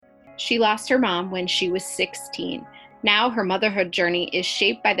She lost her mom when she was 16. Now her motherhood journey is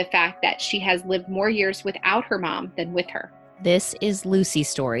shaped by the fact that she has lived more years without her mom than with her. This is Lucy's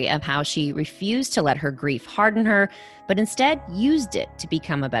story of how she refused to let her grief harden her, but instead used it to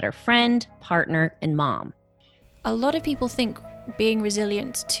become a better friend, partner, and mom. A lot of people think being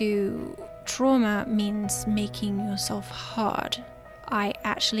resilient to trauma means making yourself hard. I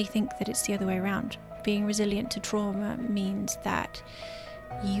actually think that it's the other way around. Being resilient to trauma means that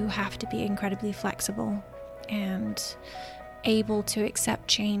you have to be incredibly flexible and able to accept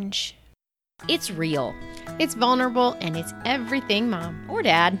change. It's real. It's vulnerable, and it's everything mom or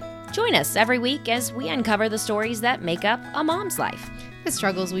dad. Join us every week as we uncover the stories that make up a mom's life. The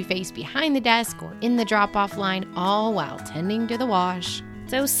struggles we face behind the desk or in the drop-off line, all while tending to the wash.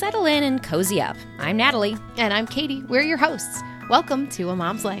 So settle in and cozy up. I'm Natalie. And I'm Katie. We're your hosts. Welcome to A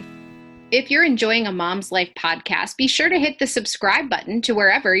Mom's Life. If you're enjoying A Mom's Life podcast, be sure to hit the subscribe button to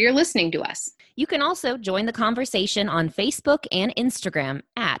wherever you're listening to us. You can also join the conversation on Facebook and Instagram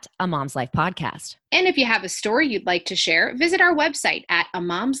at A Mom's Life Podcast. And if you have a story you'd like to share, visit our website at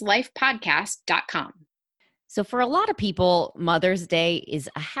amomslifepodcast.com. So for a lot of people, Mother's Day is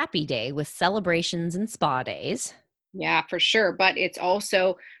a happy day with celebrations and spa days. Yeah, for sure. But it's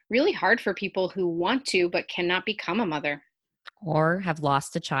also really hard for people who want to but cannot become a mother. Or have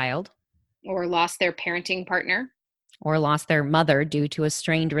lost a child. Or lost their parenting partner. Or lost their mother due to a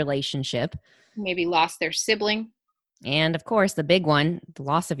strained relationship. Maybe lost their sibling. And of course, the big one, the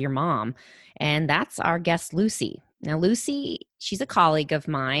loss of your mom. And that's our guest, Lucy. Now, Lucy, she's a colleague of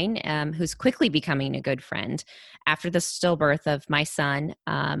mine who's quickly becoming a good friend. After the stillbirth of my son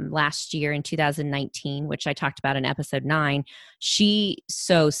last year in 2019, which I talked about in episode 9, she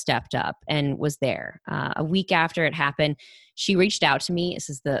so stepped up and was there. A week after it happened, she reached out to me. This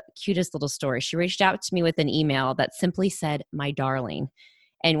is the cutest little story. She reached out to me with an email that simply said, "My darling."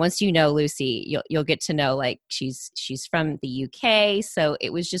 And once you know Lucy, you'll get to know, like, she's from the UK. So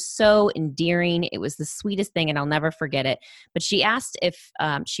it was just so endearing. It was the sweetest thing, and I'll never forget it. But she asked if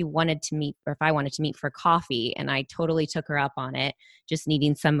she wanted to meet, or if I wanted to meet for coffee. And I totally took her up on it, just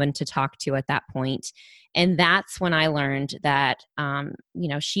needing someone to talk to at that point. And that's when I learned that,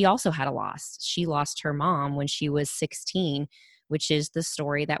 she also had a loss. She lost her mom when she was 16, which is the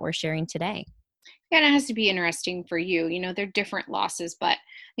story that we're sharing today. Yeah, and it has to be interesting for you. You know, they're different losses, but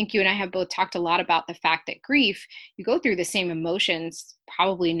I think you and I have both talked a lot about the fact that grief, you go through the same emotions,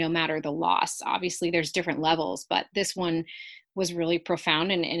 probably no matter the loss. Obviously, there's different levels, but this one was really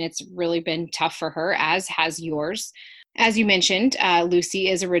profound, and it's really been tough for her, as has yours. As you mentioned, Lucy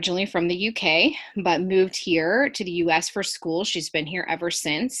is originally from the UK, but moved here to the US for school. She's been here ever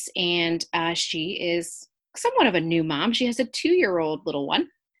since, and she is somewhat of a new mom. She has a 2-year-old little one.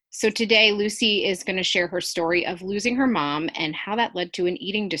 So today, Lucy is going to share her story of losing her mom and how that led to an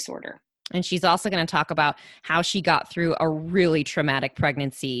eating disorder. And she's also going to talk about how she got through a really traumatic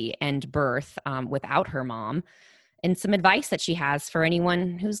pregnancy and birth without her mom, and some advice that she has for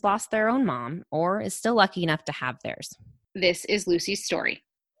anyone who's lost their own mom or is still lucky enough to have theirs. This is Lucy's story.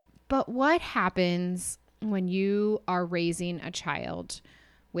 But what happens when you are raising a child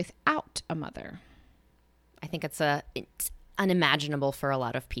without a mother? I think it's unimaginable for a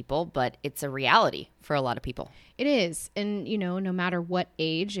lot of people, but it's a reality for a lot of people. It is. And, no matter what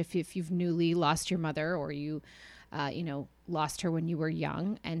age, if you've newly lost your mother, or you, lost her when you were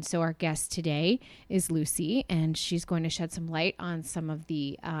young. And so our guest today is Lucy, and she's going to shed some light on some of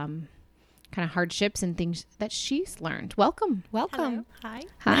the kind of hardships and things that she's learned. Welcome. Hello. Hi.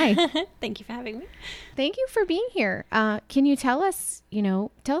 Hi. Thank you for having me. Thank you for being here. Can you tell us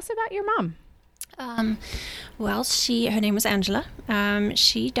about your mom? Her name was Angela.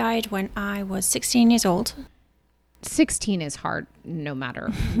 She died when I was 16 years old. 16 is hard, no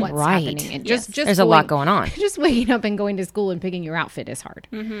matter what's right. happening. And just there's a lot going on. Just waking up and going to school and picking your outfit is hard.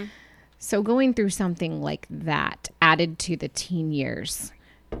 Mm-hmm. So going through something like that, added to the teen years,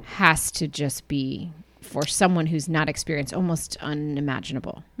 has to just be, for someone who's not experienced, almost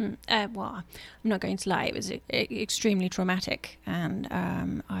unimaginable. I'm not going to lie. It was extremely traumatic, and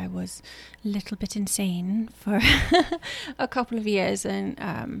I was a little bit insane for a couple of years,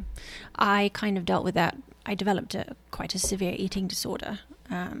 and I kind of dealt with that. I developed quite a severe eating disorder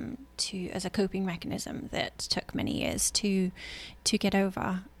as a coping mechanism that took many years to get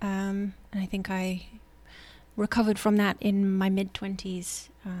over, and I think I recovered from that in my mid-20s.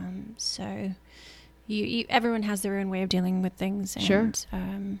 So everyone has their own way of dealing with things. And, sure.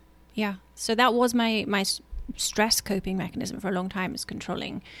 So that was my stress coping mechanism for a long time, is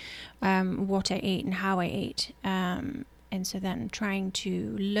controlling what I ate and how I ate. And so then trying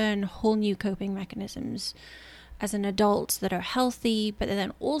to learn whole new coping mechanisms as an adult that are healthy, but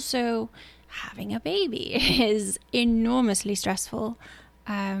then also having a baby is enormously stressful.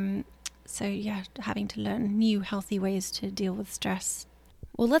 So yeah, having to learn new healthy ways to deal with stress.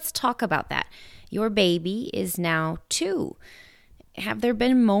 Well, let's talk about that. Your baby is now 2. Have there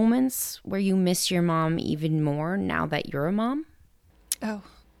been moments where you miss your mom even more now that you're a mom? Oh,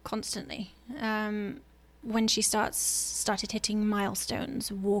 constantly. When she started hitting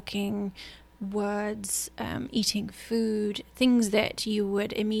milestones, walking, words, eating food, things that you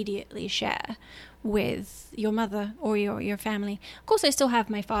would immediately share with your mother or your family. Of course, I still have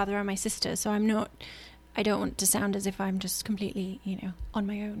my father and my sister, so I don't want to sound as if I'm just completely, on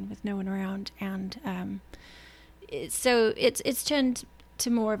my own with no one around. And so it's turned to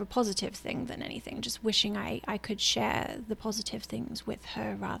more of a positive thing than anything, just wishing I could share the positive things with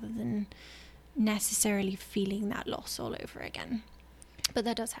her rather than necessarily feeling that loss all over again. But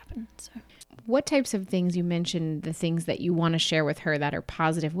that does happen. So What types of things, you mentioned the things that you want to share with her that are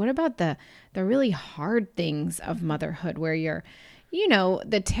positive. What about the really hard things of motherhood where you're,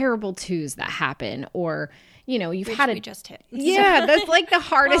 the terrible twos that happen, or, you've which had we just hit. Yeah, that's like the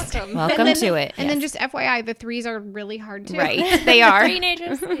hardest. Welcome to it. And then just FYI, the 3s are really hard too. Right, they are.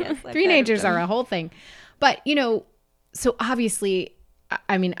 Teenagers. Yes, Teenagers are a whole thing. But, so obviously,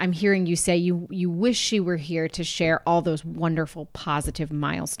 I mean, I'm hearing you say you wish she were here to share all those wonderful, positive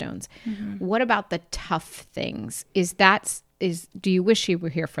milestones. Mm-hmm. What about the tough things? Do you wish she were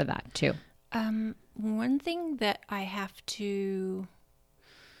here for that too? One thing that I have to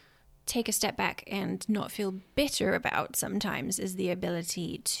take a step back and not feel bitter about sometimes is the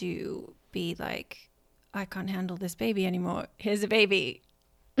ability to be like, I can't handle this baby anymore. Here's a baby.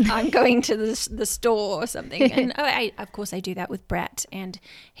 I'm going to the store or something. And of course I do that with Brett, and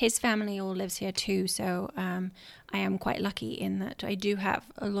his family all lives here too. So I am quite lucky in that I do have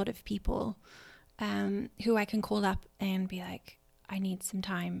a lot of people who I can call up and be like, I need some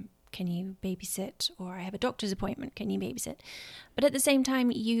time. Can you babysit? Or I have a doctor's appointment. Can you babysit? But at the same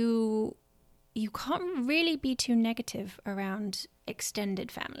time, you can't really be too negative around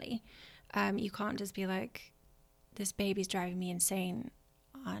extended family. You can't just be like, this baby's driving me insane,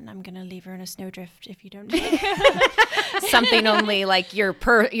 and I'm going to leave her in a snowdrift if you don't take her. Something only like your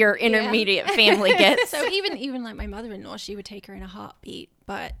intermediate family gets. So even like my mother-in-law, she would take her in a heartbeat.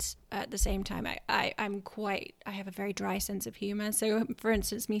 But at the same time, I have a very dry sense of humor. So for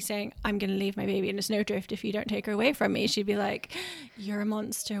instance, me saying, I'm going to leave my baby in a snowdrift if you don't take her away from me, she'd be like, you're a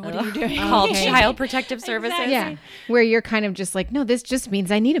monster. What are you doing? Called Child Protective Services. Exactly. Yeah. Where you're kind of just like, no, this just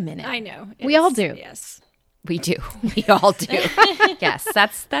means I need a minute. I know. We all do. Yes. We do. We all do. Yes.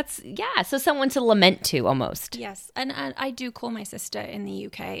 That's yeah. So someone to lament to almost. Yes. And I do call my sister in the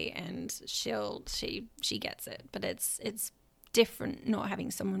UK, and she gets it. But it's different not having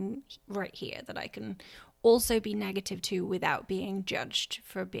someone right here that I can also be negative to without being judged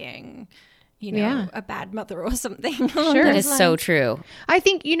for being, a bad mother or something. Sure. That is so true. I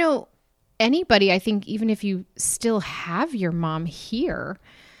think, anybody, I think even if you still have your mom here,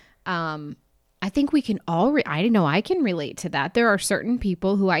 I think we can all, I know I can relate to that. There are certain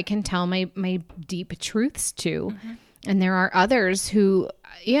people who I can tell my deep truths to. Mm-hmm. And there are others who,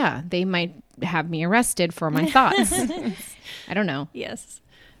 they might have me arrested for my thoughts. I don't know. Yes.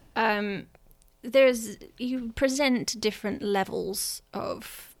 You present different levels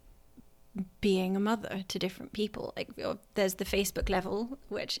of being a mother to different people. Like there's the Facebook level,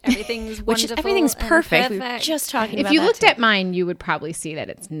 which everything's wonderful, everything's perfect. And we were just talking about if you that looked too. at mine, you would probably see that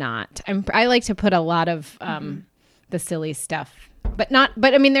it's not. I like to put a lot of the silly stuff, but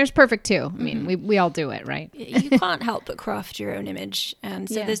I mean, there's perfect too. I mean, we all do it, right? You can't help but craft your own image, and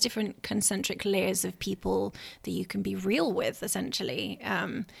so there's different concentric layers of people that you can be real with, essentially.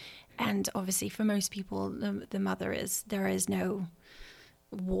 And obviously, for most people, the mother there is no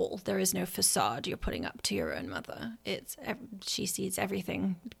wall, there is no facade you're putting up to your own mother. She sees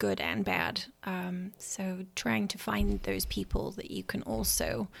everything good and bad. So trying to find those people that you can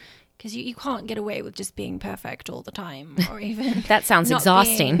also, because you can't get away with just being perfect all the time, or even that sounds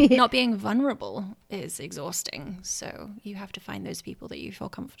exhausting. Not being vulnerable is exhausting. So you have to find those people that you feel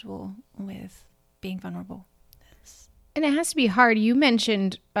comfortable with being vulnerable. And it has to be hard. You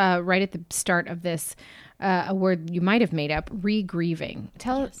mentioned right at the start of this a word you might have made up, re-grieving.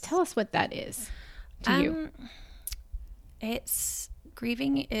 Tell us what that is to you.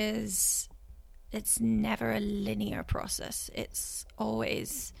 Grieving is, it's never a linear process. It's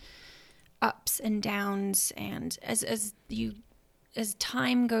always ups and downs, and as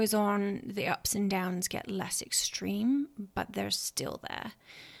time goes on, the ups and downs get less extreme, but they're still there.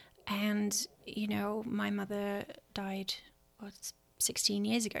 And my mother died 16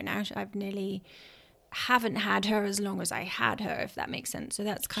 years ago now. I've nearly haven't had her as long as I had her, if that makes sense. So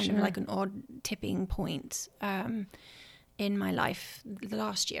that's kind of like an odd tipping point in my life. The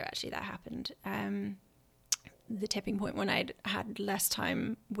last year, actually, that happened. The tipping point when I'd had less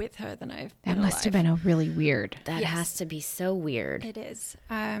time with her than I've been That must have alive. been a really weird. That has to be so weird. It is.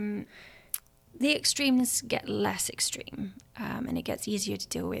 The extremes get less extreme, and it gets easier to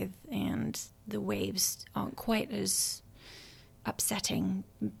deal with, and the waves aren't quite as upsetting.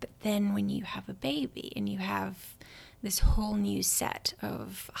 But then when you have a baby and you have this whole new set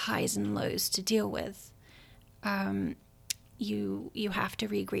of highs and lows to deal with, you have to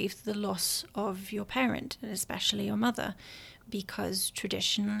re-grieve the loss of your parent, and especially your mother, because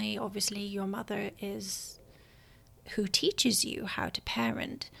traditionally, obviously, your mother is who teaches you how to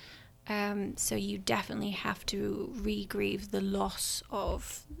parent. So you definitely have to re-grieve the loss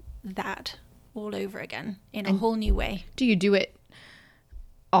of that all over again in a whole new way. Do you do it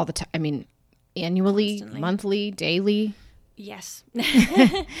all the time? I mean, annually, Constantly. monthly, daily? Yes.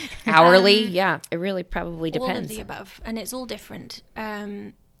 Hourly? Yeah, it really probably All of depends. the above. And it's all different.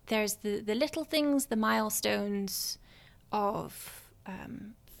 There's the little things, the milestones of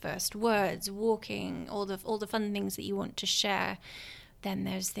first words, walking, all the fun things that you want to share. Then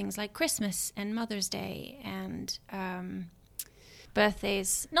there's things like Christmas and Mother's Day and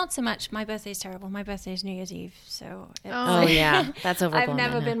birthdays. Not so much. My birthday's terrible. My birthday's New Year's Eve. So it's, Oh, yeah. That's overblown. I've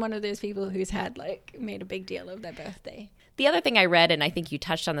never now. been one of those people who's had made a big deal of their birthday. The other thing I read, and I think you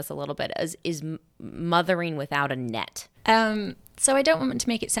touched on this a little bit, is mothering without a net. So I don't want to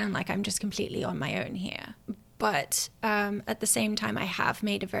make it sound like I'm just completely on my own here. But at the same time, I have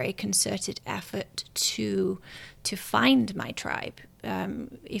made a very concerted effort to find my tribe.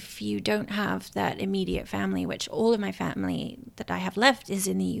 If you don't have that immediate family, which all of my family that I have left is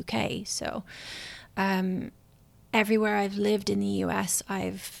in the UK. So everywhere I've lived in the US,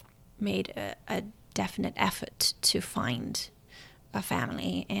 I've made a definite effort to find a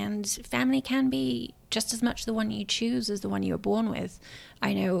family. And family can be just as much the one you choose as the one you were born with.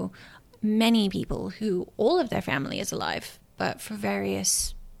 I know many people who all of their family is alive, but for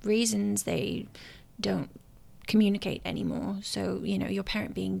various reasons they don't communicate anymore. So, your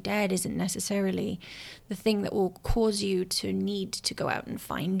parent being dead isn't necessarily the thing that will cause you to need to go out and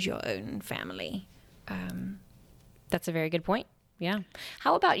find your own family. That's a very good point. Yeah.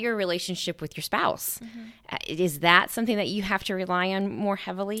 How about your relationship with your spouse? Is that something that you have to rely on more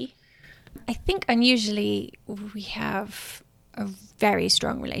heavily? I think unusually we have a very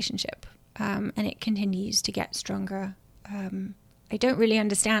strong relationship, and it continues to get stronger. I don't really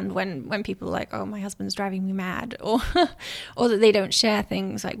understand when people are like, oh, my husband's driving me mad, or that they don't share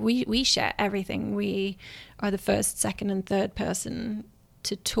things. Like we share everything. We are the first, second, and third person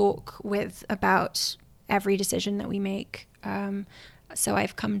to talk with about every decision that we make. So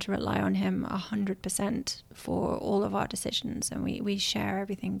I've come to rely on him 100% for all of our decisions, and we share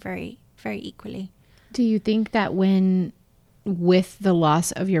everything very, very equally. Do you think that when, with the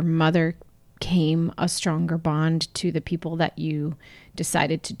loss of your mother, came a stronger bond to the people that you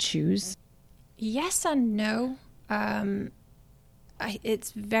decided to choose? Yes and no.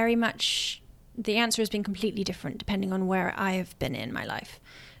 It's very much, the answer has been completely different depending on where I have been in my life.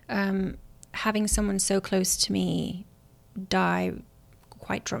 Having someone so close to me die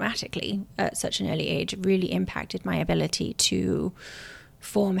quite dramatically at such an early age really impacted my ability to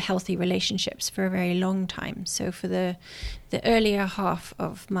form healthy relationships for a very long time. So for the earlier half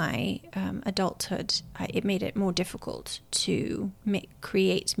of my adulthood, it made it more difficult to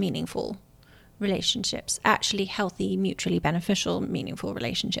create meaningful relationships, actually healthy, mutually beneficial, meaningful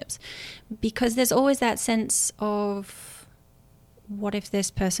relationships, because there's always that sense of, what if this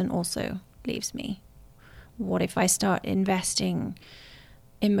person also leaves me? What if I start investing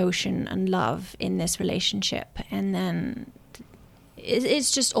emotion and love in this relationship, and then it's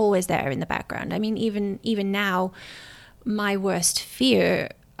just always there in the background. I mean, even now, my worst fear,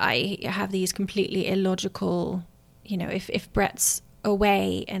 I have these completely illogical, if Brett's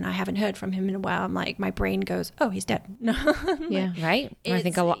away and I haven't heard from him in a while, I'm like, my brain goes, oh, he's dead. No. Yeah. Right? I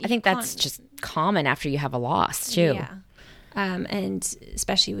think that's just common after you have a loss too. Yeah. And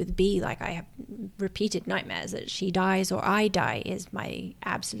especially with B, like I have repeated nightmares that she dies or I die is my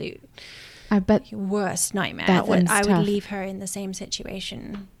absolute I bet worst nightmare. that one's I tough. would leave her in the same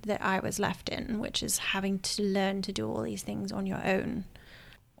situation that I was left in, which is having to learn to do all these things on your own.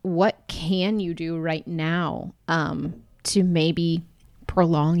 what can you do right now to maybe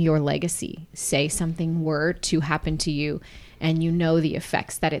prolong your legacy? Say something were to happen to you and you know the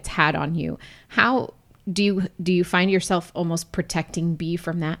effects that it's had on you. How do you find yourself almost protecting B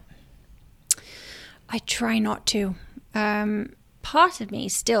from that? I try not to. part of me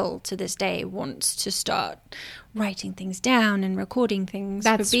still to this day wants to start writing things down and recording things.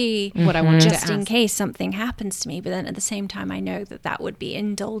 That's for me, what I wanted just to in ask. case something happens to me. But then at the same time, I know that that would be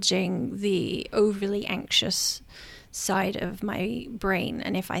indulging the overly anxious side of my brain.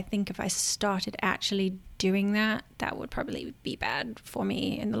 And if I started actually doing that, that would probably be bad for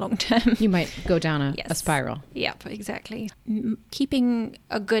me in the long term. You might go down a Yes. spiral. Yep, exactly. Keeping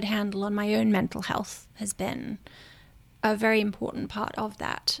a good handle on my own mental health has been a very important part of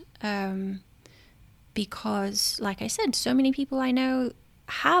that. Because, like I said, so many people I know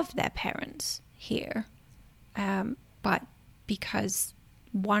have their parents here. But because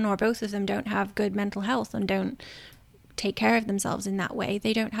one or both of them don't have good mental health and don't take care of themselves in that way,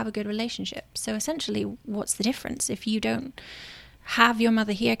 they don't have a good relationship. So essentially, what's the difference? If you don't have your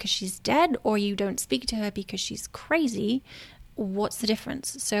mother here because she's dead, or you don't speak to her because she's crazy, what's the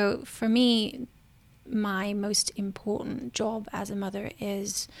difference? So for me, my most important job as a mother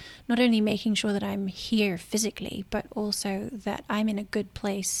is not only making sure that I'm here physically, but also that I'm in a good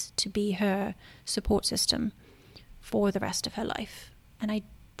place to be her support system for the rest of her life. And I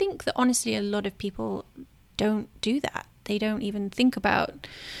think that honestly, a lot of people don't do that. They don't even think about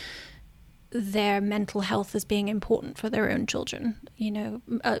their mental health as being important for their own children. You know,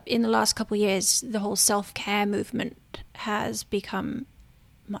 in the last couple of years, the whole self-care movement has become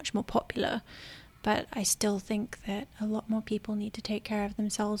much more popular. But I still think that a lot more people need to take care of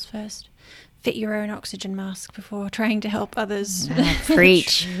themselves first. Fit your own oxygen mask before trying to help others.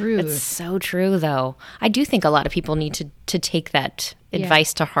 Preach. True. It's so true, though. I do think a lot of people need to take that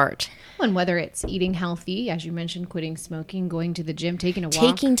advice to heart. And whether it's eating healthy, as you mentioned, quitting smoking, going to the gym, taking a walk.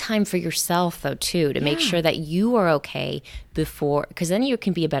 Taking time for yourself, though, too, to make sure that you are okay before, because then you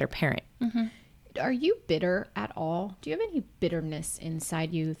can be a better parent. Mm-hmm. Are you bitter at all? Do you have any bitterness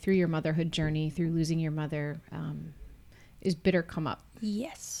inside you through your motherhood journey, through losing your mother? Is bitter come up?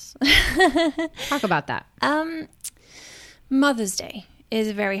 Yes. Talk about that. Mother's Day is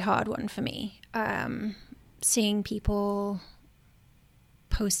a very hard one for me. Seeing people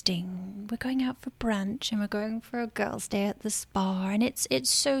posting, we're going out for brunch and we're going for a girls' day at the spa, and it's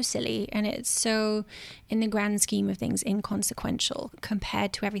so silly, and it's so, in the grand scheme of things, inconsequential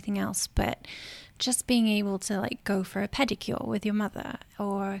compared to everything else. But just being able to like go for a pedicure with your mother,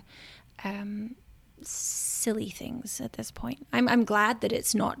 or silly things at this point. I'm glad that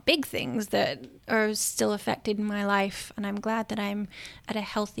it's not big things that are still affected in my life, and I'm glad that I'm at a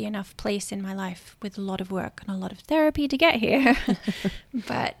healthy enough place in my life with a lot of work and a lot of therapy to get here.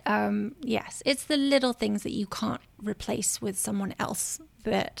 But yes, it's the little things that you can't replace with someone else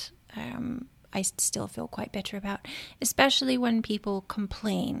that I still feel quite bitter about, especially when people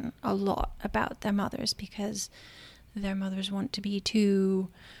complain a lot about their mothers because their mothers want to be too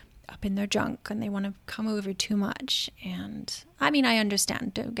up in their junk and they want to come over too much. And I mean, I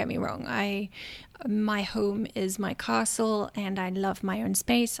understand, don't get me wrong. My home is my castle and I love my own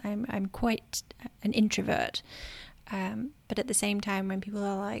space. I'm quite an introvert. But at the same time, when people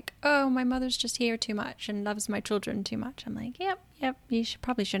are like, oh, my mother's just here too much and loves my children too much, I'm like, yep, you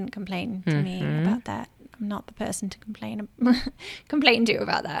probably shouldn't complain to me about that. I'm not the person to complain to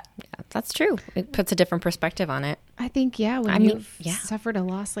about that. Yeah, that's true. It puts a different perspective on it. I think, when you've suffered a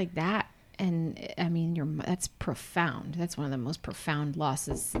loss like that, and I mean, that's profound. That's one of the most profound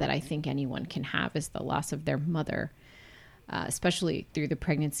losses that I think anyone can have, is the loss of their mother, especially through the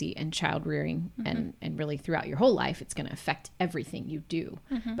pregnancy and child rearing, and really throughout your whole life. It's going to affect everything you do.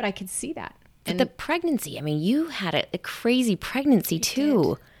 But I could see that. But the pregnancy, I mean, you had a crazy pregnancy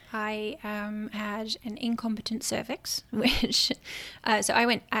too. I had an incompetent cervix, which, so I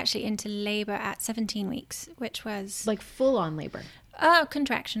went actually into labor at 17 weeks, which was like full on labor.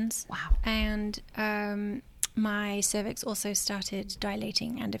 Contractions. Wow. And my cervix also started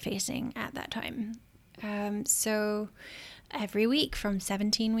dilating and effacing at that time. So every week from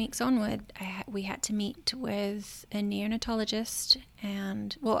 17 weeks onward, we had to meet with a neonatologist.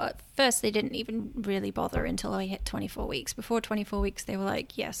 And, well, at first they didn't even really bother until I hit 24 weeks. Before 24 weeks, they were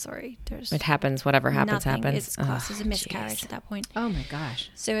like, yeah, sorry, there's It happens. Whatever happens, nothing. happens. It's classed as a miscarriage at that point. Oh my gosh.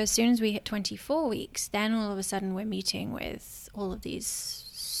 So as soon as we hit 24 weeks, then all of a sudden we're meeting with all of these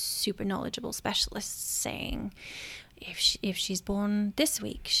super knowledgeable specialists saying, if she's born this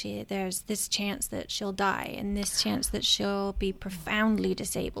week, there's this chance that she'll die, and this chance that she'll be profoundly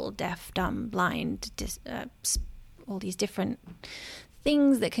disabled, deaf, dumb, blind, all these different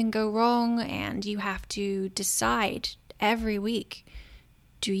things that can go wrong, and you have to decide every week,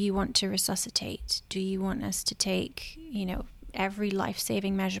 do you want to resuscitate? Do you want us to take, every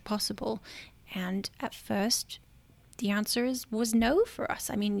life-saving measure possible? And at first, the answer was no for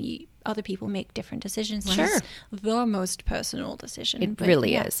us. I mean, other people make different decisions. Sure. It's the most personal decision. It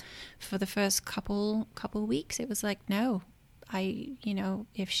really is. For the first couple weeks, it was like, no,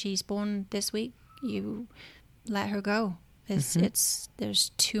 if she's born this week, you let her go.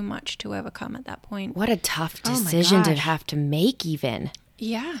 There's too much to overcome at that point. What a tough decision to gosh. have to make even.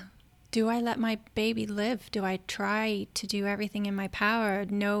 Yeah. Do I let my baby live? Do I try to do everything in my power,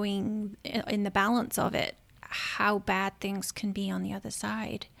 knowing in the balance of it how bad things can be on the other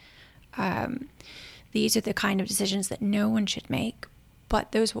side? These are the kind of decisions that no one should make.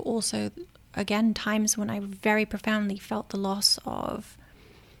 But those were also, again, times when I very profoundly felt the loss of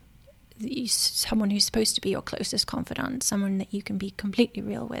someone who's supposed to be your closest confidant, someone that you can be completely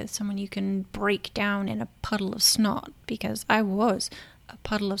real with, someone you can break down in a puddle of snot, because I was a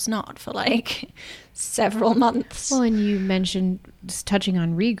puddle of snot for like several months. Well, and you mentioned, just touching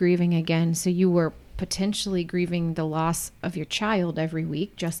on re-grieving again, so you were potentially grieving the loss of your child every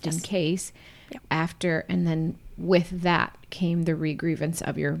week, just in case. Yep. After, and then with that came the re-grievance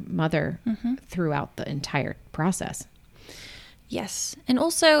of your mother throughout the entire process. Yes. And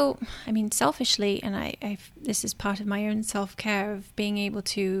also, I mean, selfishly, and this is part of my own self-care of being able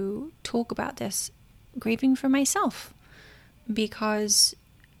to talk about this, grieving for myself. Because,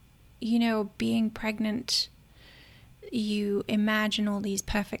 being pregnant, you imagine all these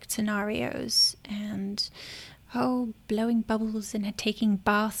perfect scenarios and, blowing bubbles and taking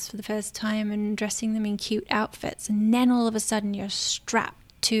baths for the first time and dressing them in cute outfits. And then all of a sudden you're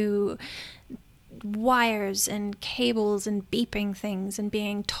strapped to wires and cables and beeping things and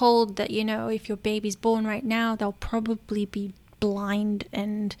being told that, if your baby's born right now, they'll probably be blind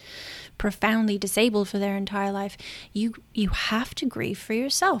and profoundly disabled for their entire life. You have to grieve for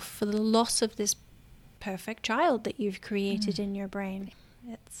yourself for the loss of this perfect child that you've created in your brain.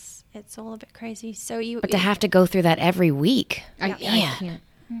 It's all a bit crazy. But to have to go through that every week, I can't.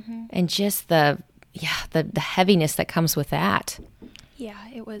 and just the heaviness that comes with that. Yeah,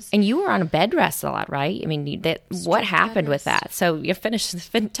 it was. And you were on a bed rest a lot, right? I mean, what happened with that? So you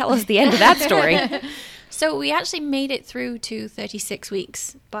tell us the end of that story. So we actually made it through to 36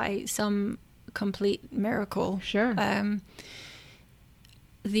 weeks by some complete miracle. Sure. I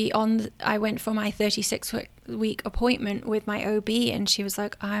went for my 36-week appointment with my OB, and she was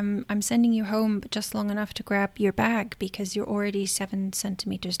like, I'm sending you home, but just long enough to grab your bag because you're already 7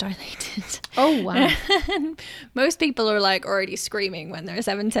 centimeters dilated. Oh, wow. And most people are like already screaming when they're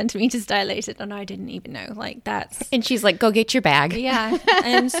 7 centimeters dilated, and I didn't even know. Like, that's... And she's like, go get your bag. Yeah.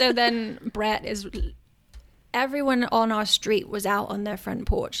 And so then Brett is... Everyone on our street was out on their front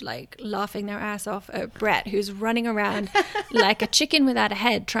porch, like laughing their ass off at Brett, who's running around like a chicken without a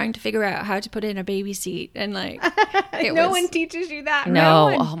head, trying to figure out how to put in a baby seat. And like, no one teaches you that.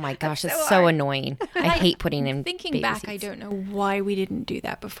 No. Oh my gosh, it's so annoying. I hate putting in Thinking baby back, seats. I don't know why we didn't do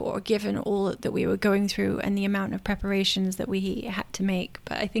that before, given all that we were going through and the amount of preparations that we had to make.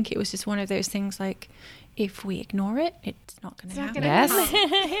 But I think it was just one of those things like, if we ignore it, it's not going to happen. Yes.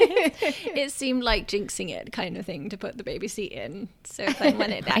 It seemed like jinxing it kind of thing to put the baby seat in. So then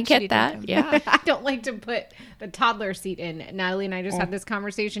when it I actually get that. did Yeah. I don't like to put the toddler seat in. Natalie and I just had this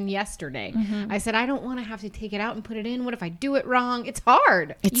conversation yesterday. I said, I don't want to have to take it out and put it in. What if I do it wrong? It's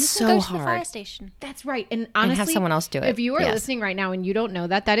hard. It's you so can go to the fire hard. station. That's right. And honestly, have someone else do it. If you are Yes. listening right now and you don't know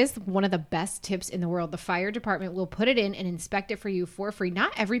that, that is one of the best tips in the world. The fire department will put it in and inspect it for you for free.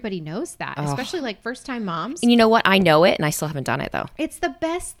 Not everybody knows that, especially like first time moms. And you know what? I know it, and I still haven't done it though. It's the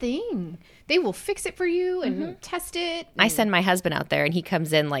best thing. They will fix it for you and test it. I send my husband out there, and he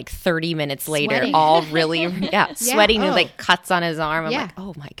comes in like 30 minutes later, Sweating. all really, sweating and Oh. like cuts on his arm. I'm Yeah. like,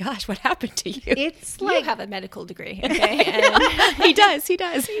 oh my gosh, what happened to you? It's like You have a medical degree, okay? And He does.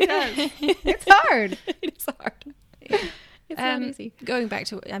 it's hard. It's hard. It's not easy. going back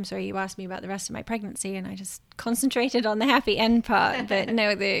to, I'm sorry, you asked me about the rest of my pregnancy, and I just concentrated on the happy end part. But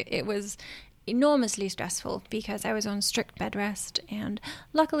no, it was enormously stressful because I was on strict bed rest, and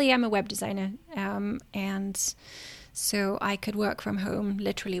luckily I'm a web designer, and so I could work from home,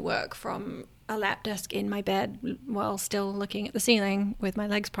 literally work from a lap desk in my bed while still looking at the ceiling with my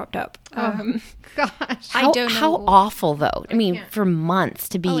legs propped up. Gosh. I don't know. How awful though. I mean, for months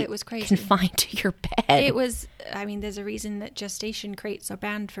to be Oh, it was crazy. confined to your bed. It was. I mean, there's a reason that gestation crates are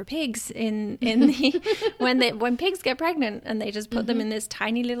banned for pigs in the when pigs get pregnant and they just put them in this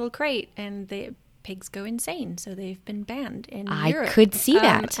tiny little crate and the pigs go insane. So they've been banned in Europe. I could see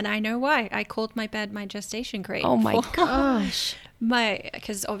that. And I know why. I called my bed my gestation crate. Oh my for- gosh.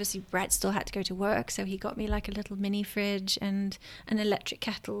 Because obviously Brett still had to go to work, so he got me like a little mini fridge and an electric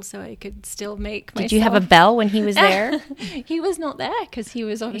kettle so I could still make myself. Did you have a bell when he was there? He was not there because he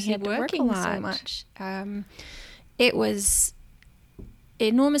was obviously had to work a working so lot. much. It was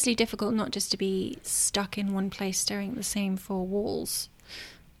enormously difficult not just to be stuck in one place staring at the same four walls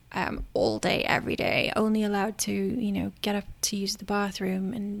all day, every day, only allowed to, you know, get up to use the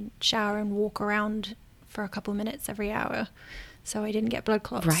bathroom and shower and walk around for a couple minutes every hour so I didn't get blood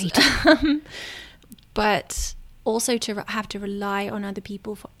clots. Right. But also to have to rely on other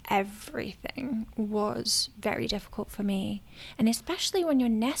people for everything was very difficult for me. And especially when you're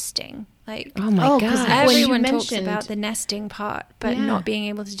nesting. Like, oh my God. Everyone talks about the nesting part, but not being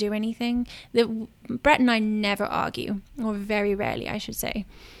able to do anything. Brett and I never argue, or very rarely, I should say.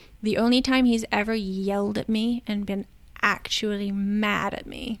 The only time he's ever yelled at me and been actually mad at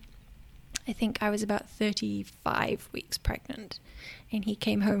me, I think I was about 35 weeks pregnant, and he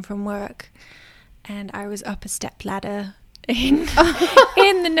came home from work, and I was up a step ladder in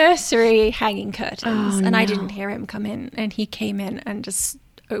the nursery hanging curtains, and I didn't hear him come in, and he came in and just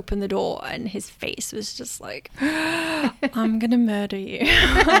opened the door, and his face was just like, I'm gonna murder you.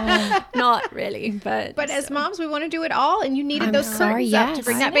 Not really, but as moms, we want to do it all, and you needed those curtains up to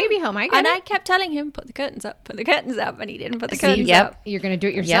bring that baby home. I kept telling him, put the curtains up, and he didn't put the curtains up. You're gonna do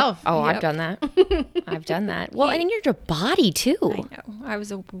it yourself. Yep. Oh, I've done that. I've done that. Well, and in your body too. I know. I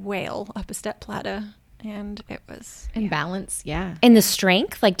was a whale up a step ladder. And it was... And balance, And the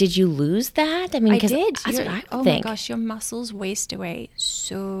strength, like, did you lose that? I mean, I did. That's what I oh think. My gosh, your muscles waste away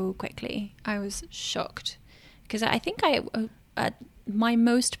so quickly. I was shocked. Because I think at my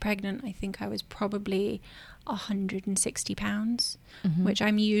most pregnant, I think I was probably 160 pounds, which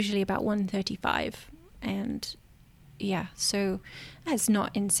I'm usually about 135. And yeah, so that's not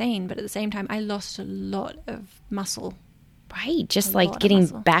insane. But at the same time, I lost a lot of muscle. Right, just like getting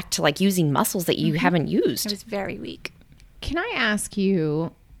back to like using muscles that you haven't used. I was very weak. Can I ask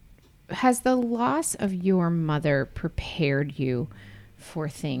you, has the loss of your mother prepared you for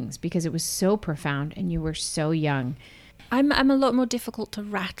things? Because it was so profound and you were so young. I'm a lot more difficult to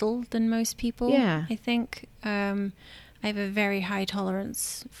rattle than most people. Yeah. I think I have a very high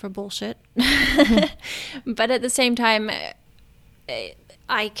tolerance for bullshit. But at the same time,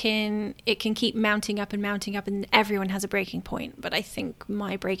 it can keep mounting up, and everyone has a breaking point. But I think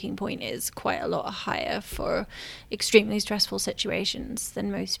my breaking point is quite a lot higher for extremely stressful situations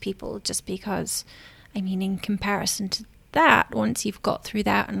than most people, just because, I mean, in comparison to that, once you've got through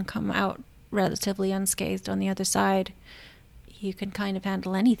that and come out relatively unscathed on the other side, you can kind of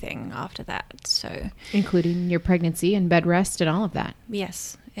handle anything after that. So, including your pregnancy and bed rest and all of that.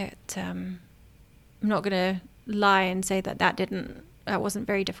 Yes, I'm not going to lie and say that wasn't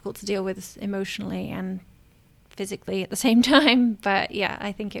very difficult to deal with emotionally and physically at the same time. But yeah,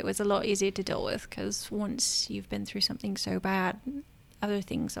 I think it was a lot easier to deal with, because once you've been through something so bad, other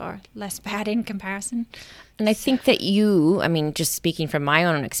things are less bad in comparison. And I think that you, I mean, just speaking from my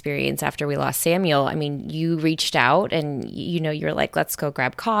own experience after we lost Samuel, I mean, you reached out and, you know, you're like, let's go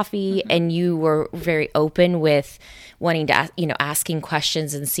grab coffee. And you were very open with wanting to, asking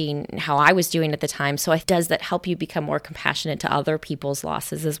questions and seeing how I was doing at the time. So does that help you become more compassionate to other people's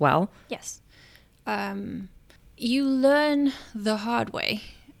losses as well? Yes. You learn the hard way.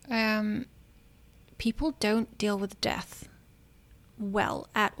 People don't deal with death well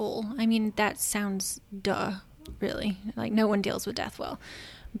at all. I mean, that sounds really. Like, no one deals with death well.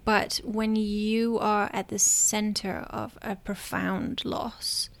 But when you are at the center of a profound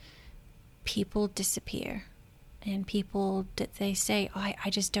loss, people disappear. And people, they say, I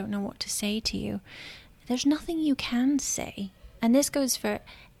just don't know what to say to you. There's nothing you can say. And this goes for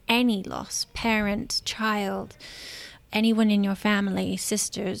any loss, parent, child, anyone in your family,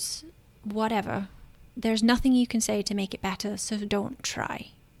 sisters, whatever. There's nothing you can say to make it better, so don't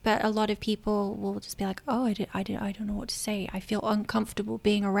try. But a lot of people will just be like, oh, I don't know what to say. I feel uncomfortable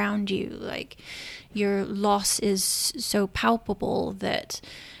being around you. Like, your loss is so palpable that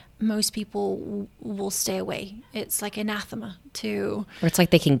most people will stay away. It's like anathema to... Or it's like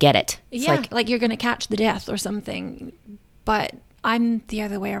they can get it. It's like you're going to catch the death or something. But I'm the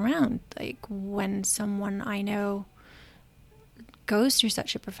other way around. Like, when someone I know goes through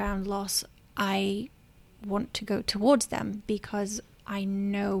such a profound loss, I want to go towards them, because I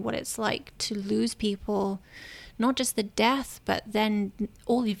know what it's like to lose people, not just the death, but then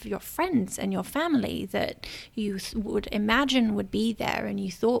all of your friends and your family that you would imagine would be there and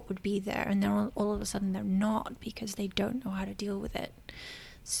you thought would be there, and then all of a sudden they're not, because they don't know how to deal with it.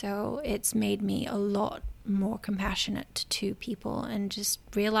 So it's made me a lot more compassionate to people, and just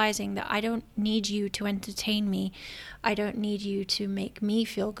realizing that I don't need you to entertain me. I don't need you to make me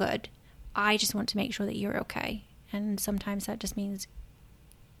feel good. I just want to make sure that you're okay. And sometimes that just means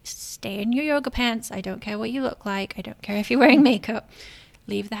stay in your yoga pants. I don't care what you look like. I don't care if you're wearing makeup.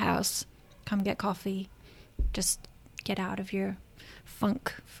 Leave the house. Come get coffee. Just get out of your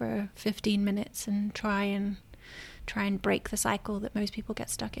funk for 15 minutes and try and break the cycle that most people get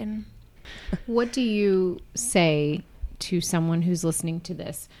stuck in. What do you say to someone who's listening to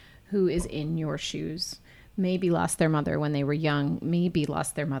this, who is in your shoes, maybe lost their mother when they were young, maybe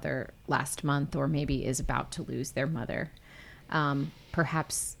lost their mother last month, or maybe is about to lose their mother,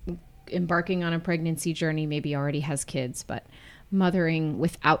 perhaps embarking on a pregnancy journey, maybe already has kids, but mothering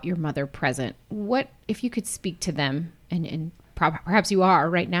without your mother present? What, if you could speak to them, and perhaps you are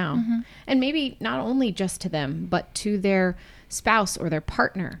right now, Mm-hmm. and maybe not only just to them, but to their spouse or their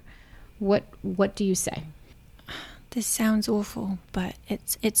partner, what do you say? This sounds awful, but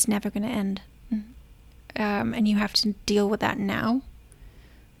it's never going to end. And you have to deal with that now.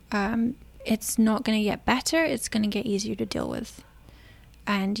 It's not going to get better. It's going to get easier to deal with.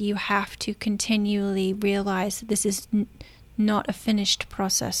 And you have to continually realize that this is not a finished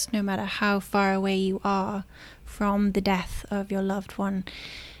process, no matter how far away you are from the death of your loved one.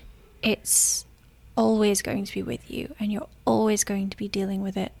 It's always going to be with you, and you're always going to be dealing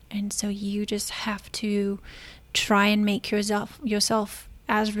with it. And so you just have to try and make yourself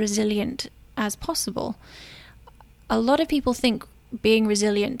as resilient as possible. A lot of people think being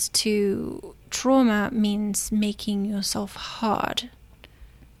resilient to trauma means making yourself hard.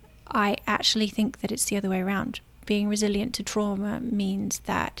 I actually think that it's the other way around. Being resilient to trauma means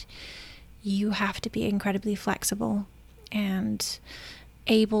that you have to be incredibly flexible and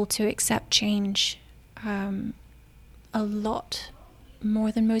able to accept change a lot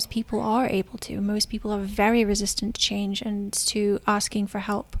more than most people are able to. Most people are very resistant to change and to asking for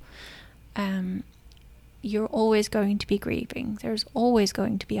help. You're always going to be grieving. There's always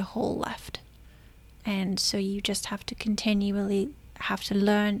going to be a hole left. And so you just have to continually have to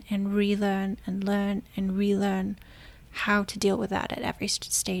learn and relearn and learn and relearn how to deal with that at every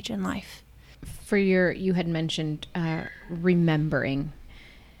stage in life. You had mentioned remembering.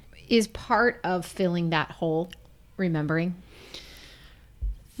 Is part of filling that hole remembering?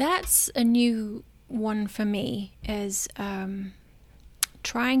 That's a new one for me, is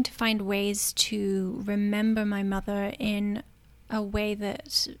trying to find ways to remember my mother in a way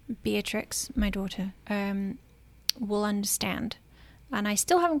that Beatrix, my daughter, will understand. And I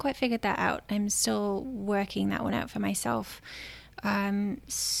still haven't quite figured that out. I'm still working that one out for myself.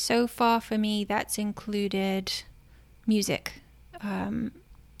 So far for me, that's included music.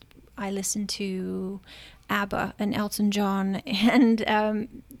 I listen to ABBA and Elton John and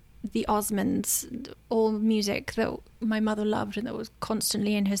the Osmonds, all music that my mother loved and that was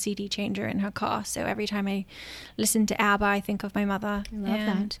constantly in her CD changer in her car. So every time I listen to ABBA, I think of my mother. I love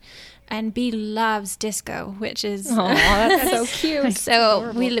that. And B loves disco, which is that's so cute.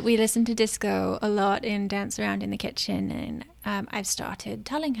 So we listen to disco a lot and dance around in the kitchen. And I've started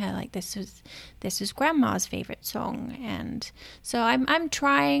telling her, like, this is Grandma's favorite song. And so I'm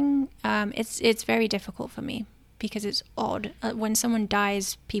trying. It's very difficult for me because it's odd. When someone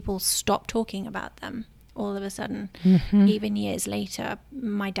dies, people stop talking about them all of a sudden. Mm-hmm. Even years later,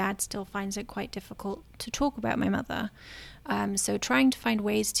 my dad still finds it quite difficult to talk about my mother. So trying to find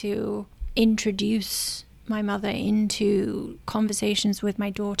ways to introduce my mother into conversations with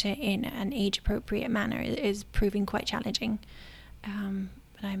my daughter in an age-appropriate manner is proving quite challenging.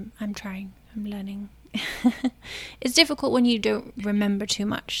 But I'm trying. I'm learning. It's difficult when you don't remember too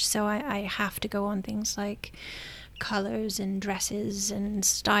much. So I have to go on things like colors and dresses and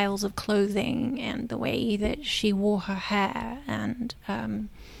styles of clothing and the way that she wore her hair. And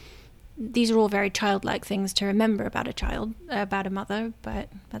these are all very childlike things to remember about a mother, but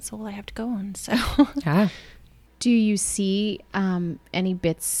that's all I have to go on. So, Do you see any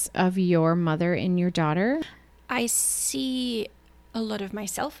bits of your mother in your daughter? I see a lot of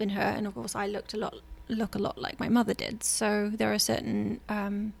myself in her, and of course I look a lot like my mother did. So there are certain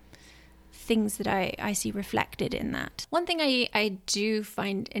things that I see reflected in that. One thing I do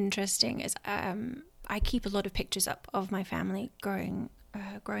find interesting is I keep a lot of pictures up of my family growing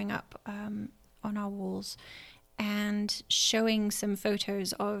up on our walls, and showing some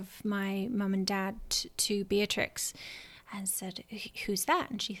photos of my mum and dad to Beatrix, and said, "Who's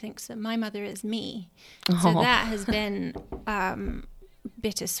that?" And she thinks that my mother is me. So that has been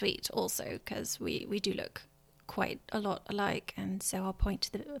bittersweet also, because we do look quite a lot alike. And so I'll point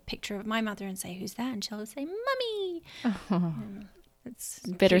to the picture of my mother and say, "Who's that?" And she'll say, "Mummy." It's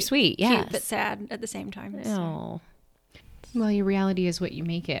bittersweet, cute, but sad at the same time. So. Well, your reality is what you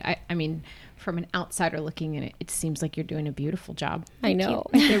make it. I mean, from an outsider looking in it seems like you're doing a beautiful job. I know.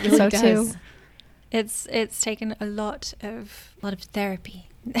 It really does. Too. It's taken a lot of therapy.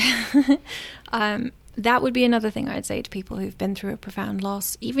 That would be another thing I'd say to people who've been through a profound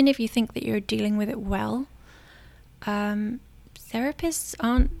loss. Even if you think that you're dealing with it well, therapists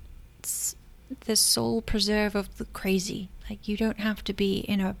aren't the sole preserve of the crazy. Like, you don't have to be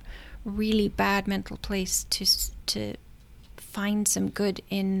in a really bad mental place to find some good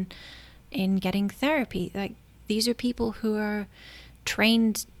in getting therapy. Like, these are people who are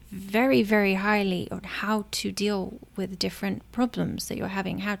trained very, very highly on how to deal with different problems that you're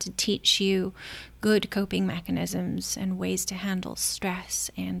having, how to teach you good coping mechanisms and ways to handle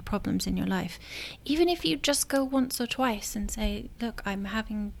stress and problems in your life. Even if you just go once or twice and say, look, I'm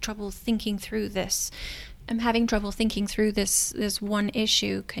having trouble thinking through this. I'm having trouble thinking through this one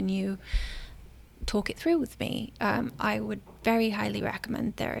issue. Can you talk it through with me? I would very highly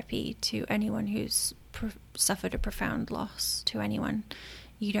recommend therapy to anyone who's suffered a profound loss, to anyone.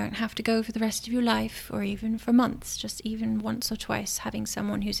 You don't have to go for the rest of your life or even for months. Just even once or twice, having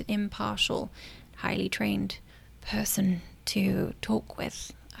someone who's an impartial, highly trained person to talk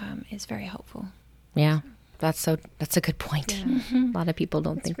with is very helpful. Yeah, that's a good point. Yeah. Mm-hmm. A lot of people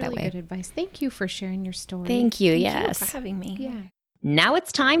don't think really that way. Good advice. Thank you for sharing your story. Thank you. Thank Yes. you for having me. Yeah. Now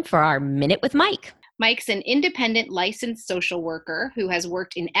it's time for our Minute with Mike. Mike's an independent licensed social worker who has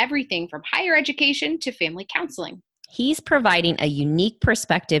worked in everything from higher education to family counseling. He's providing a unique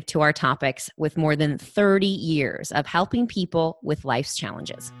perspective to our topics with more than 30 years of helping people with life's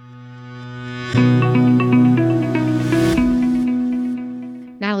challenges.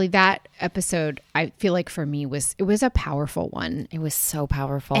 Natalie, that episode, I feel like for me was a powerful one. It was so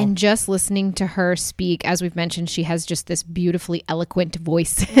powerful. And just listening to her speak, as we've mentioned, she has just this beautifully eloquent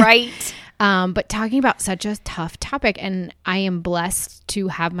voice. Right. But talking about such a tough topic, and I am blessed to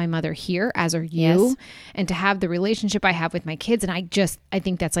have my mother here, as are you, Yes. and to have the relationship I have with my kids. And I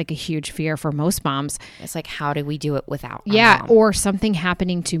think that's like a huge fear for most moms. It's like, how do we do it without our Yeah, mom? or something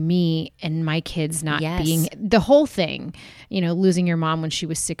happening to me and my kids not Yes. being the whole thing, losing your mom when she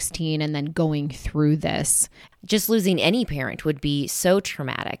was 16 and then going through this. Just losing any parent would be so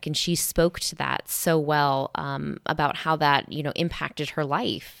traumatic. And she spoke to that so well about how that, impacted her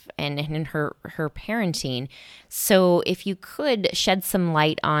life and in her parenting. So if you could shed some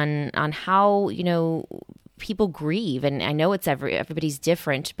light on how, people grieve, and I know it's everybody's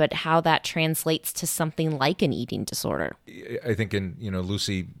different, but how that translates to something like an eating disorder. I think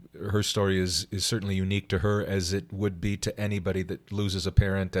Lucy, her story is certainly unique to her, as it would be to anybody that loses a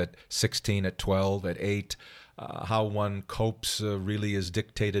parent at 16, at 12, at 8. How one copes really is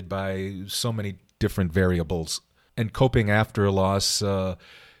dictated by so many different variables. And coping after a loss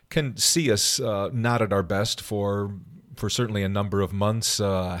can see us not at our best for certainly a number of months,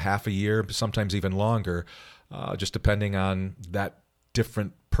 half a year, sometimes even longer, just depending on that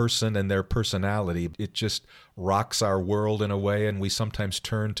different person and their personality. It just rocks our world in a way, and we sometimes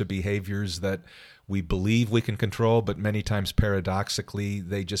turn to behaviors that we believe we can control, but many times paradoxically,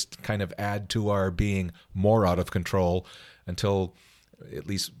 they just kind of add to our being more out of control until, at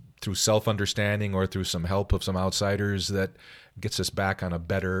least through self-understanding or through some help of some outsiders, that gets us back on a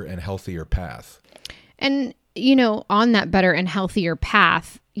better and healthier path. And, on that better and healthier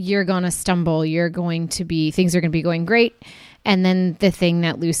path, you're going to stumble. Things are going to be going great. And then the thing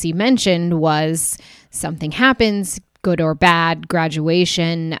that Lucy mentioned was something happens, good or bad,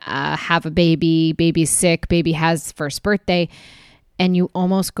 graduation, have a baby's sick, baby has first birthday, and you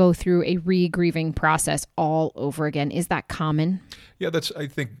almost go through a re-grieving process all over again. Is that common? Yeah, that's, I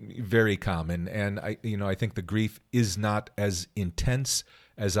think, very common. And I think the grief is not as intense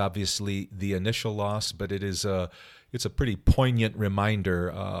as obviously the initial loss, but it's a pretty poignant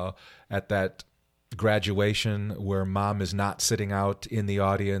reminder at that graduation where mom is not sitting out in the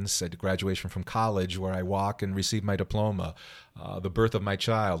audience, at graduation from college where I walk and receive my diploma, the birth of my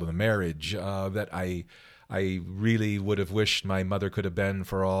child, the marriage that I really would have wished my mother could have been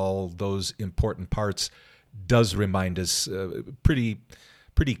for all those important parts, does remind us pretty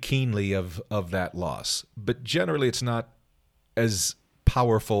keenly of that loss. But generally it's not as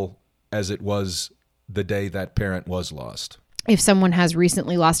powerful as it was the day that parent was lost. If someone has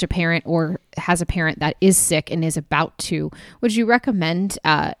recently lost a parent or has a parent that is sick and is about to, would you recommend,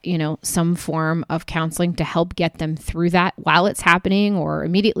 some form of counseling to help get them through that while it's happening or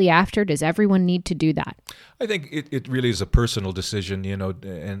immediately after? Does everyone need to do that? I think it really is a personal decision,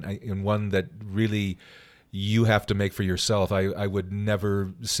 and one that really you have to make for yourself. I would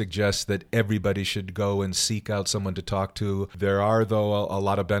never suggest that everybody should go and seek out someone to talk to. There are, though, a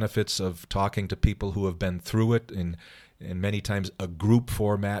lot of benefits of talking to people who have been through it, and many times a group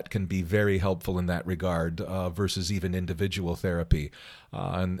format can be very helpful in that regard versus even individual therapy.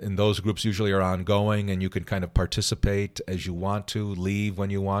 And those groups usually are ongoing, and you can kind of participate as you want to, leave when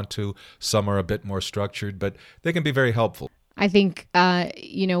you want to. Some are a bit more structured, but they can be very helpful. I think,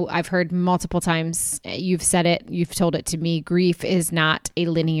 I've heard multiple times, you've said it, you've told it to me, grief is not a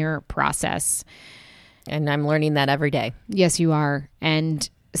linear process. And I'm learning that every day. Yes, you are. And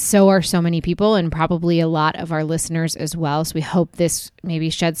so are so many people, and probably a lot of our listeners as well. So we hope this maybe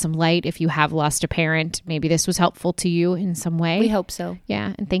shed some light. If you have lost a parent, maybe this was helpful to you in some way. We hope so.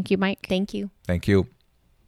 Yeah. And thank you, Mike. Thank you. Thank you.